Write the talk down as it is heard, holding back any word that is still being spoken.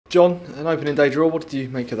John, an opening day draw, what did you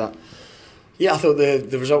make of that? Yeah, I thought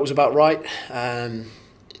the result was about right.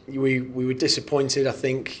 We were disappointed, I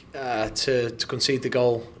think, to concede the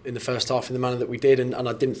goal in the first half in the manner that we did, and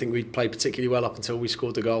I didn't think we'd played particularly well up until we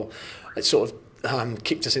scored the goal. It sort of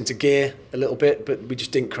kicked us into gear a little bit, but we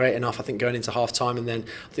just didn't create enough, I think, going into half-time, and then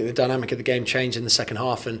I think the dynamic of the game changed in the second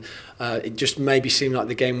half, and it just maybe seemed like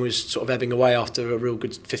the game was sort of ebbing away after a real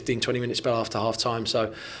good 15-20 minute spell after half-time.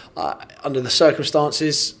 So under the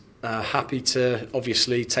circumstances, happy to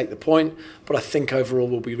obviously take the point, but I think overall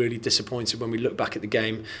we'll be really disappointed when we look back at the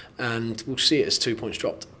game, and we'll see it as 2 points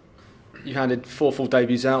dropped. You handed 4 full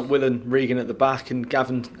debuts out, Will and Regan at the back and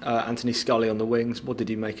Gavin, Anthony Scully on the wings. What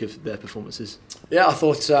did you make of their performances? Yeah, I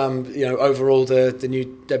thought overall the new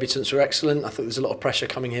debutants were excellent. I thought there's a lot of pressure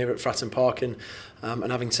coming here at Fratton Park and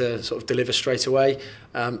having to sort of deliver straight away.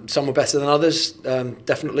 Some were better than others,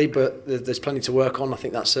 definitely, but there's plenty to work on. I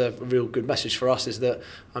think that's a real good message for us, is that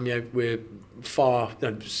we're far,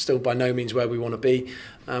 still by no means where we want to be,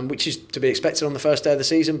 which is to be expected on the first day of the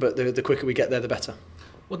season, but the quicker we get there, the better.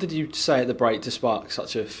 What did you say at the break to spark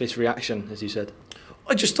such a fit reaction, as you said?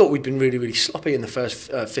 I just thought we'd been really, really sloppy in the first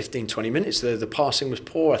 15-20 minutes. The passing was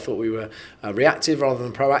poor. I thought we were reactive rather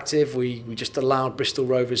than proactive. We just allowed Bristol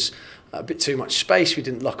Rovers a bit too much space. We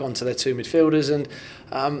didn't lock onto their two midfielders, and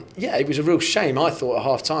it was a real shame, I thought, at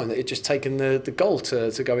half-time that it just taken the goal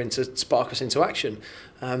to go in to spark us into action.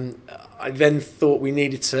 I then thought we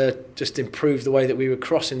needed to just improve the way that we were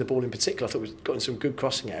crossing the ball in particular. I thought we'd gotten some good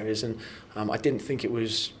crossing areas, and I didn't think it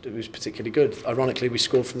was particularly good. Ironically, we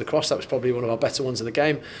scored from the cross. That was probably one of our better ones of the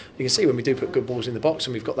game. You can see when we do put good balls in the box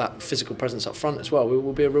and we've got that physical presence up front as well, we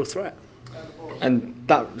will be a real threat. And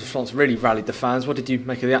that response really rallied the fans. What did you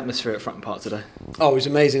make of the atmosphere at Fratton Park today? Oh, it was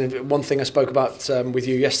amazing. One thing I spoke about with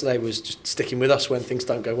you yesterday was just sticking with us when things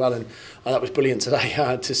don't go well, and that was brilliant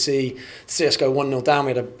today to see us go 1-0 down.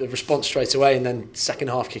 We had a response straight away, and then second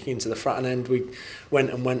half kicking into the Fratton end, we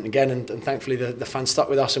went again, and thankfully the fans stuck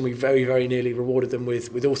with us, and we very, very nearly rewarded them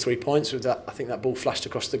with all 3 points. With that, I think that ball flashed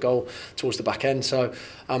across the goal towards the back end. So,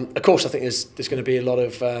 of course, I think there's going to be a lot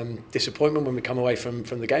of disappointment when we come away from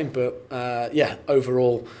the game, but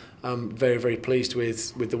overall, I'm very, very pleased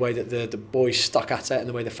with the way that the boys stuck at it and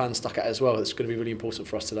the way the fans stuck at it as well. It's going to be really important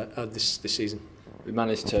for us today, this season. We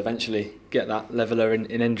managed to eventually get that leveller in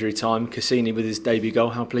injury time. Cassini with his debut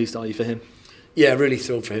goal. How pleased are you for him? Yeah, really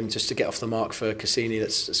thrilled for him just to get off the mark for Cassini.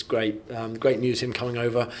 That's great. Great news, him coming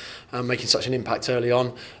over, making such an impact early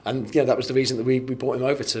on. And that was the reason that we brought him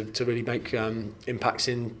over, to really make impacts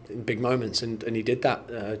in big moments, and he did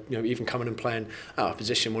that. Even coming and playing out of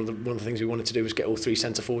position. One of the things we wanted to do was get all 3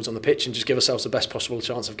 centre forwards on the pitch and just give ourselves the best possible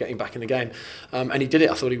chance of getting back in the game. And he did it.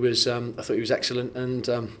 I thought he was excellent, and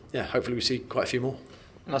hopefully we see quite a few more.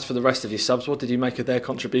 And as for the rest of your subs, what did you make of their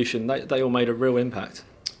contribution? They all made a real impact.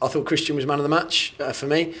 I thought Christian was man of the match for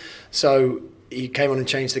me. So he came on and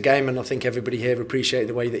changed the game, and I think everybody here appreciated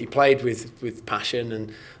the way that he played with passion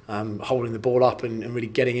and holding the ball up and really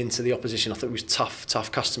getting into the opposition. I thought it was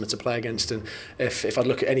tough customer to play against, and if I'd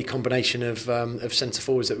look at any combination of centre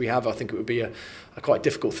forwards that we have, I think it would be a quite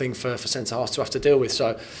difficult thing for centre halves to have to deal with.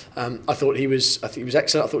 So I thought he was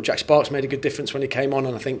excellent. I thought Jack Sparks made a good difference when he came on,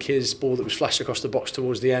 and I think his ball that was flashed across the box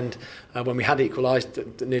towards the end when we had equalised,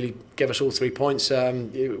 that nearly gave us all 3 points,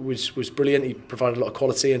 it was brilliant. He provided a lot of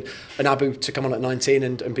quality, and Abu to come on at 19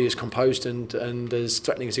 and be as composed and as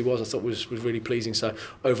threatening as he was, I thought was really pleasing. So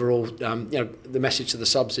overall, the message to the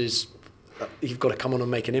subs is you've got to come on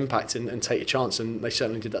and make an impact and take your chance, and they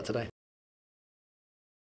certainly did that today.